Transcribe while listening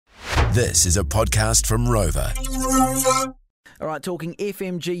This is a podcast from Rover. All right, talking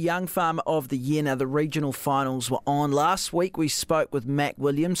FMG Young Farmer of the Year. Now, the regional finals were on. Last week, we spoke with Mac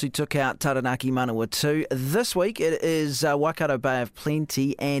Williams, who took out Taranaki Manawatu. This week, it is Waikato Bay of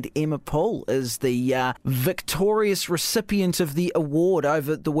Plenty, and Emma Poole is the victorious recipient of the award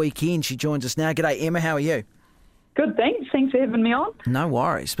over the weekend. She joins us now. G'day, Emma. How are you? Good, thanks. Thanks for having me on. No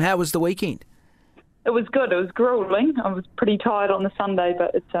worries. How was the weekend? It was good. It was gruelling. I was pretty tired on the Sunday,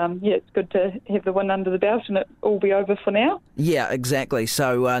 but it's good to have the win under the belt and it all be over for now. Yeah, exactly.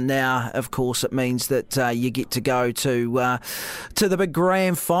 So now, of course, it means that you get to go to the big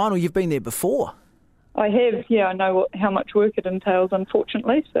grand final. You've been there before. I have, yeah. I know how much work it entails,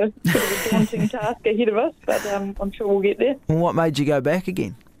 unfortunately, so it's sort of a daunting task ahead of us, but I'm sure we'll get there. What made you go back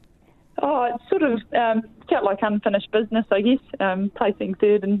again? Oh, it sort of felt like unfinished business, I guess. Placing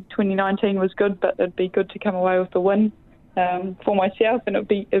third in 2019 was good, but it'd be good to come away with the win for myself, and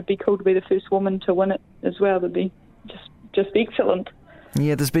it'd be cool to be the first woman to win it as well. It'd be just excellent.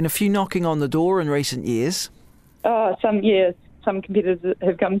 Yeah, there's been a few knocking on the door in recent years. Some competitors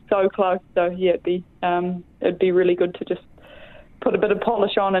have come so close. So yeah, it'd be really good to just put a bit of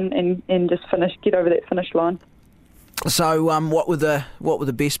polish on and just get over that finish line. So, what were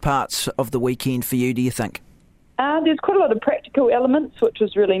the best parts of the weekend for you, do you think? There's quite a lot of practical elements, which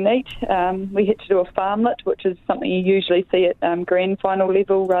was really neat. We had to do a farmlet, which is something you usually see at grand final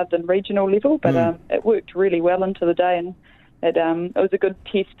level rather than regional level, but it worked really well into the day, and it was a good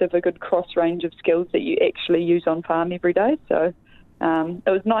test of a good cross range of skills that you actually use on farm every day. So it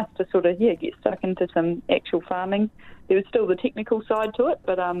was nice to sort of get stuck into some actual farming. There was still the technical side to it,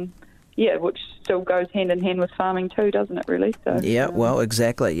 but which still goes hand in hand with farming too, doesn't it, really? So, yeah, well,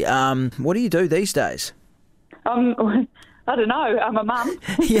 exactly. What do you do these days? I don't know. I'm a mum.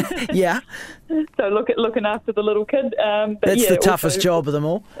 Yeah. So looking after the little kid. That's the toughest job of them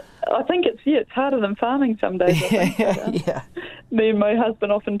all. I think it's harder than farming some days. I think. Yeah. Me and my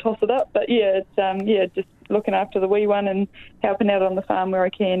husband often toss it up, but it's just looking after the wee one and helping out on the farm where I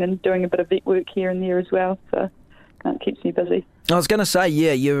can, and doing a bit of vet work here and there as well. So it keeps me busy. I was going to say,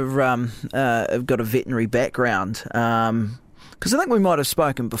 you've got a veterinary background, because I think we might have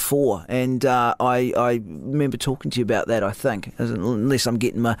spoken before, and I remember talking to you about that, I think, unless I'm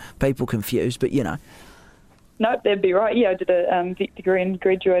getting my people confused, but you know. No, that'd be right. Yeah, I did a vet degree and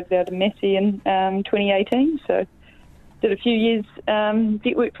graduated out of Massey in 2018, so did a few years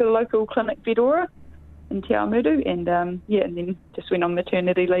vet work for the local clinic Vetora in Te Awamutu, and then just went on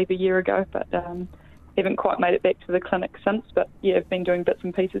maternity leave a year ago, but haven't quite made it back to the clinic since, but I've been doing bits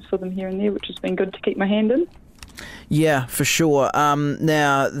and pieces for them here and there, which has been good to keep my hand in. Yeah, for sure.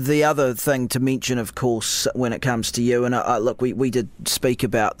 Now, the other thing to mention, of course, when it comes to you, and look, we did speak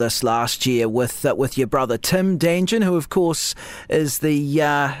about this last year with your brother Tim Danjan, who, of course, is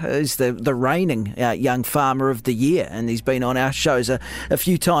the reigning Young Farmer of the Year, and he's been on our shows a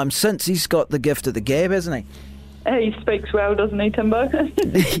few times since. He's got the gift of the gab, hasn't he? He speaks well, doesn't he, Timbo?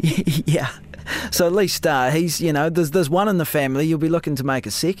 Yeah. So at least he's, there's one in the family. You'll be looking to make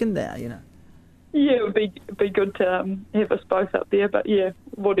a second now, Yeah, it would be good to have us both up there. But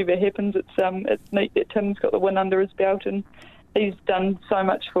whatever happens, it's neat that Tim's got the win under his belt, and he's done so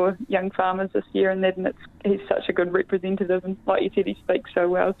much for young farmers this year, and he's such a good representative. And like you said, he speaks so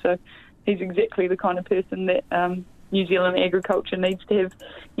well. So he's exactly the kind of person that New Zealand agriculture needs to have,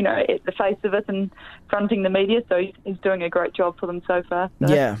 at the face of it and fronting the media. So he's doing a great job for them so far.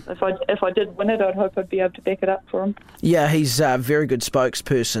 So yeah. If I did win it, I'd hope I'd be able to back it up for him. Yeah, he's a very good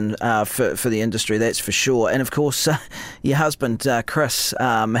spokesperson for the industry, that's for sure. And of course, your husband Chris,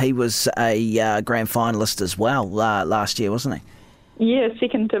 he was a grand finalist as well last year, wasn't he? Yeah,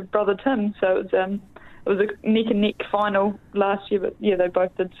 second to brother Tim. So it was a neck and neck final last year, but they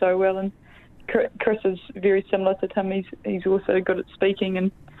both did so well. And Chris is very similar to Tim. He's also good at speaking,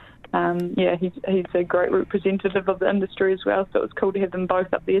 and he's a great representative of the industry as well. So it was cool to have them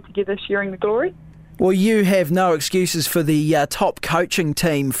both up there together sharing the glory. Well, you have no excuses for the top coaching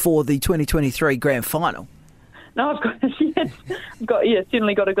team for the 2023 grand final. No, I've got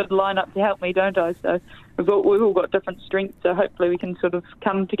certainly got a good lineup to help me, don't I? So we've all got different strengths. So hopefully we can sort of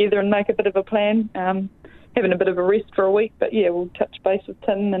come together and make a bit of a plan. Having a bit of a rest for a week, but we'll touch base with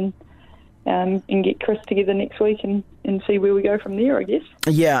Tim and get Chris together next week and see where we go from there, I guess.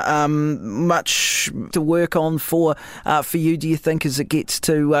 Yeah, much to work on for you, do you think, as it gets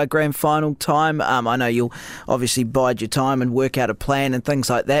to grand final time? I know you'll obviously bide your time and work out a plan and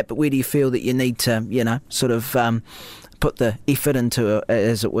things like that, but where do you feel that you need to, sort of put the effort into it,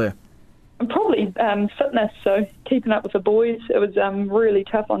 as it were? Probably fitness, so keeping up with the boys. It was really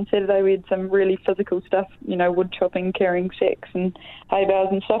tough on Saturday. We had some really physical stuff, wood chopping, carrying sacks and hay bales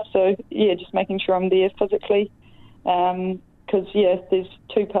and stuff. So, just making sure I'm there physically. Because, there's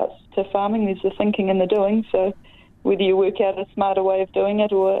two parts to farming. There's the thinking and the doing. So whether you work out a smarter way of doing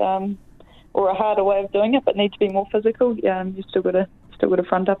it or a harder way of doing it, but need to be more physical, you've still got to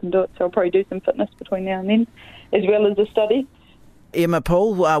front up and do it. So I'll probably do some fitness between now and then, as well as the study. Emma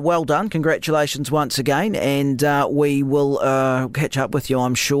Poole, well done. Congratulations once again. And we will catch up with you,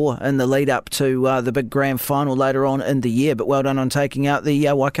 I'm sure, in the lead up to the big grand final later on in the year. But well done on taking out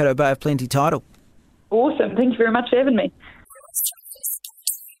the Waikato Bay of Plenty title. Awesome. Thank you very much for having me.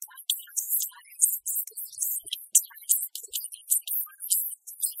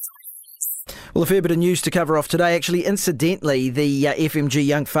 Well, a fair bit of news to cover off today. Actually, incidentally, the FMG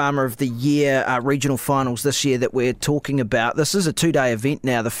Young Farmer of the Year regional finals this year that we're talking about, this is a 2-day event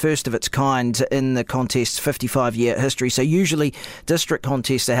now, the first of its kind in the contest's 55-year history. So usually district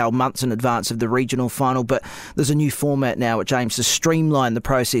contests are held months in advance of the regional final, but there's a new format now which aims to streamline the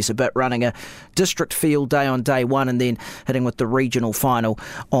process a bit, running a district field day on day one and then hitting with the regional final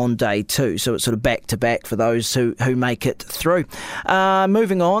on day two. So it's sort of back-to-back for those who make it through.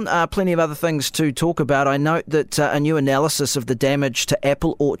 Moving on, plenty of other things to talk about. I note that a new analysis of the damage to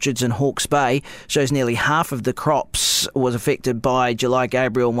apple orchards in Hawke's Bay shows nearly half of the crops was affected by July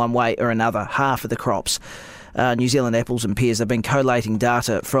Gabriel in one way or another. Half of the crops. New Zealand Apples and Pears have been collating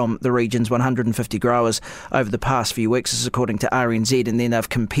data from the region's 150 growers over the past few weeks, this is according to RNZ, and then they've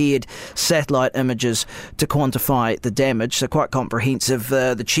compared satellite images to quantify the damage, so quite comprehensive.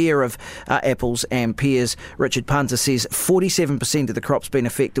 The chair of Apples and Pears, Richard Punter, says 47% of the crops been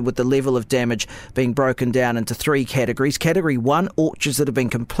affected, with the level of damage being broken down into three categories. Category 1, orchards that have been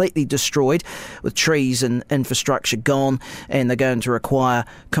completely destroyed, with trees and infrastructure gone, and they're going to require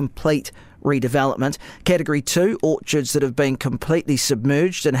complete redevelopment. Category 2, orchards that have been completely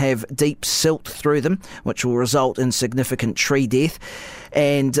submerged and have deep silt through them, which will result in significant tree death.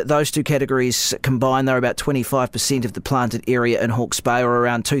 And those two categories combined, they're about 25% of the planted area in Hawke's Bay, or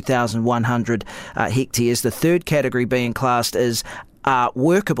around 2,100 hectares. The third category being classed as are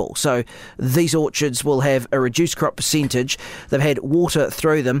workable. So these orchards will have a reduced crop percentage. They've had water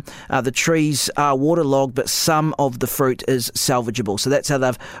through them. The trees are waterlogged, but some of the fruit is salvageable. So that's how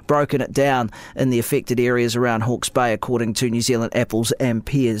they've broken it down in the affected areas around Hawke's Bay, according to New Zealand Apples and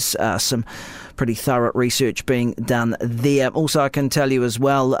Pears. Some pretty thorough research being done there. Also, I can tell you as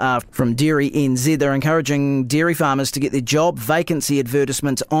well from Dairy NZ, they're encouraging dairy farmers to get their job vacancy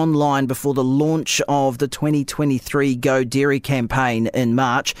advertisements online before the launch of the 2023 Go Dairy campaign in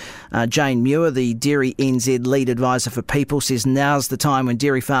March. Jane Muir, the Dairy NZ lead advisor for People, says now's the time when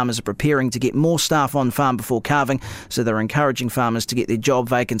dairy farmers are preparing to get more staff on farm before calving, so they're encouraging farmers to get their job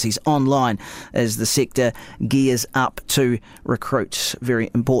vacancies online as the sector gears up to recruit. Very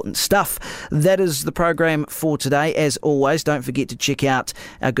important stuff. That is the program for today. As always, don't forget to check out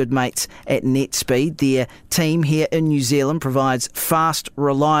our good mates at NetSpeed. Their team here in New Zealand provides fast,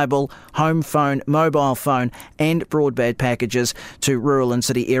 reliable home phone, mobile phone and broadband packages to rural and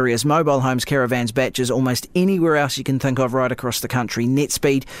city areas, mobile homes, caravans, batches, almost anywhere else you can think of right across the country.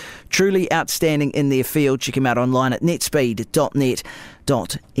 NetSpeed, truly outstanding in their field. Check them out online at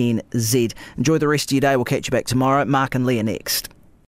netspeed.net.nz. Enjoy the rest of your day. We'll catch you back tomorrow. Mark and Leah next.